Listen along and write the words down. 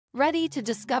Ready to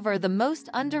discover the most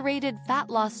underrated fat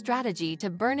loss strategy to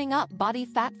burning up body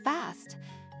fat fast?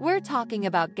 We're talking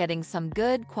about getting some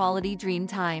good quality dream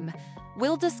time.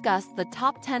 We'll discuss the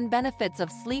top 10 benefits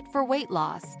of sleep for weight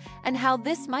loss and how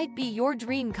this might be your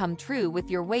dream come true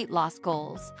with your weight loss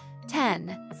goals.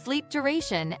 10. Sleep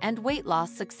duration and weight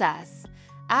loss success.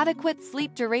 Adequate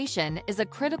sleep duration is a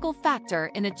critical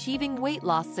factor in achieving weight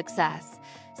loss success.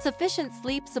 Sufficient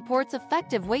sleep supports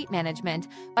effective weight management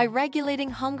by regulating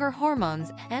hunger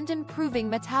hormones and improving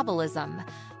metabolism.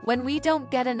 When we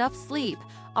don't get enough sleep,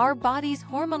 our body's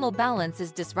hormonal balance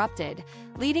is disrupted,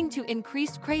 leading to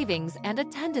increased cravings and a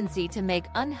tendency to make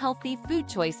unhealthy food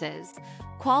choices.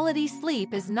 Quality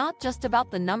sleep is not just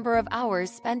about the number of hours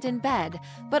spent in bed,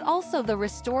 but also the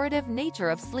restorative nature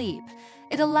of sleep.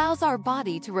 It allows our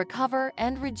body to recover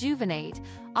and rejuvenate,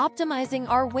 optimizing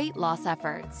our weight loss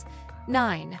efforts.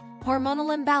 9.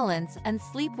 Hormonal imbalance and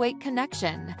sleep-weight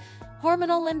connection.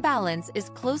 Hormonal imbalance is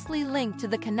closely linked to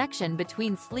the connection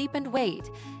between sleep and weight.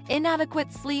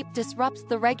 Inadequate sleep disrupts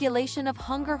the regulation of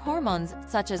hunger hormones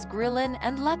such as ghrelin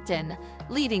and leptin,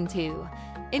 leading to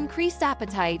increased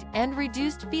appetite and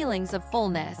reduced feelings of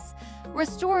fullness.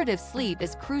 Restorative sleep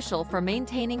is crucial for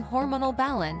maintaining hormonal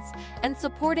balance and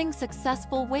supporting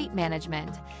successful weight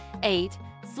management. 8.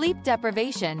 Sleep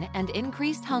deprivation and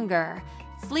increased hunger.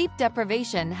 Sleep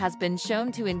deprivation has been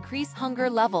shown to increase hunger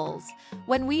levels.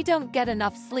 When we don't get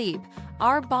enough sleep,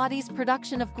 our body's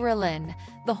production of ghrelin,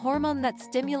 the hormone that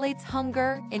stimulates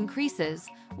hunger, increases,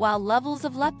 while levels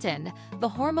of leptin, the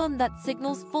hormone that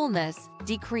signals fullness,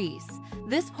 decrease.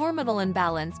 This hormonal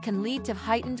imbalance can lead to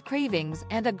heightened cravings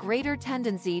and a greater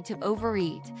tendency to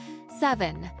overeat.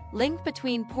 7. Link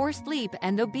between poor sleep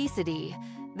and obesity.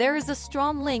 There is a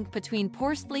strong link between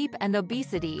poor sleep and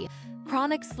obesity.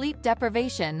 Chronic sleep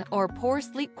deprivation or poor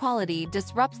sleep quality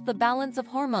disrupts the balance of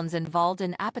hormones involved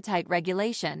in appetite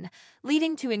regulation,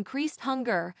 leading to increased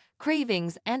hunger,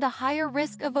 cravings, and a higher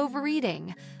risk of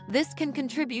overeating. This can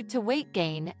contribute to weight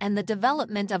gain and the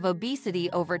development of obesity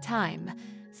over time.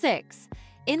 6.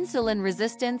 Insulin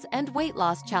resistance and weight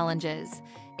loss challenges.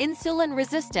 Insulin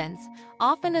resistance,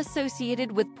 often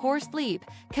associated with poor sleep,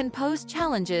 can pose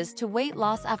challenges to weight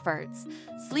loss efforts.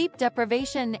 Sleep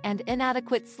deprivation and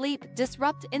inadequate sleep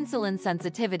disrupt insulin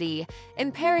sensitivity,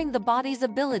 impairing the body's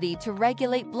ability to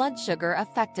regulate blood sugar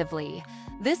effectively.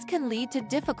 This can lead to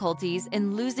difficulties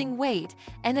in losing weight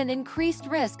and an increased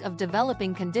risk of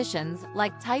developing conditions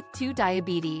like type 2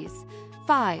 diabetes.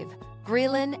 5.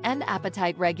 Ghrelin and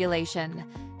appetite regulation.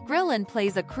 Ghrelin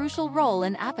plays a crucial role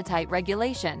in appetite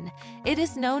regulation. It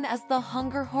is known as the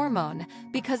hunger hormone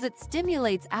because it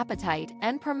stimulates appetite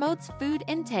and promotes food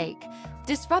intake.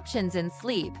 Disruptions in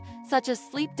sleep, such as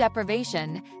sleep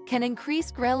deprivation, can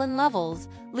increase ghrelin levels,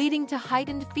 leading to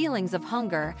heightened feelings of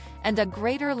hunger and a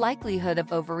greater likelihood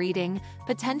of overeating,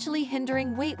 potentially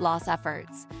hindering weight loss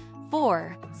efforts.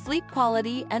 4. Sleep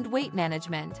quality and weight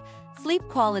management. Sleep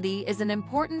quality is an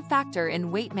important factor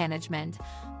in weight management.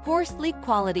 Poor sleep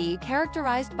quality,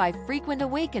 characterized by frequent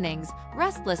awakenings,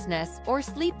 restlessness, or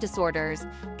sleep disorders,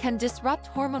 can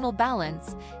disrupt hormonal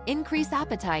balance, increase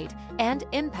appetite, and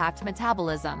impact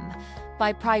metabolism.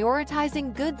 By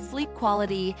prioritizing good sleep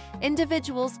quality,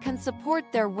 individuals can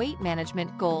support their weight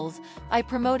management goals by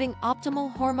promoting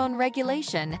optimal hormone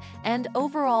regulation and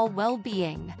overall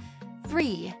well-being.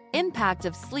 3. Impact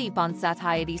of sleep on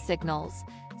satiety signals.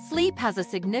 Sleep has a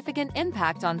significant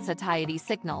impact on satiety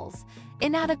signals.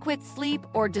 Inadequate sleep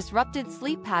or disrupted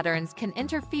sleep patterns can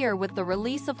interfere with the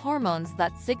release of hormones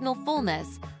that signal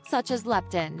fullness, such as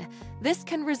leptin. This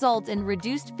can result in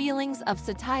reduced feelings of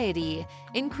satiety,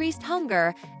 increased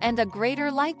hunger, and a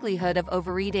greater likelihood of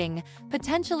overeating,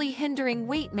 potentially hindering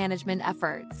weight management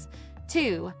efforts.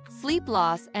 2. Sleep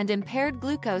loss and impaired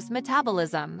glucose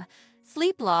metabolism.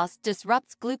 Sleep loss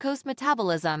disrupts glucose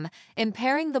metabolism,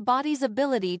 impairing the body's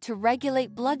ability to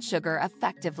regulate blood sugar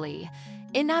effectively.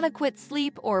 Inadequate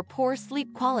sleep or poor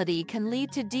sleep quality can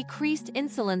lead to decreased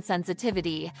insulin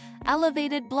sensitivity,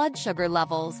 elevated blood sugar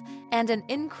levels, and an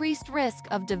increased risk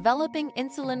of developing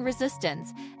insulin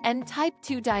resistance and type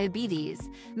 2 diabetes,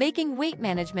 making weight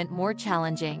management more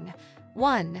challenging.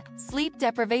 1. Sleep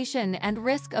deprivation and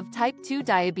risk of type 2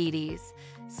 diabetes.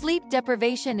 Sleep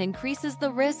deprivation increases the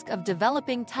risk of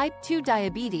developing type 2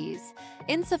 diabetes.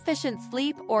 Insufficient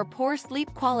sleep or poor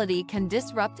sleep quality can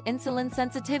disrupt insulin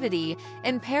sensitivity,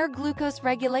 impair glucose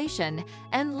regulation,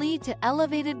 and lead to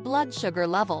elevated blood sugar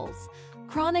levels.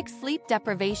 Chronic sleep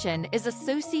deprivation is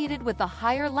associated with a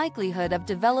higher likelihood of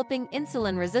developing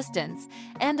insulin resistance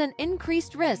and an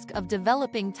increased risk of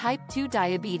developing type 2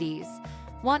 diabetes.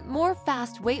 Want more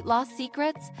fast weight loss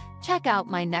secrets? Check out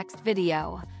my next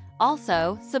video.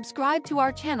 Also, subscribe to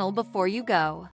our channel before you go.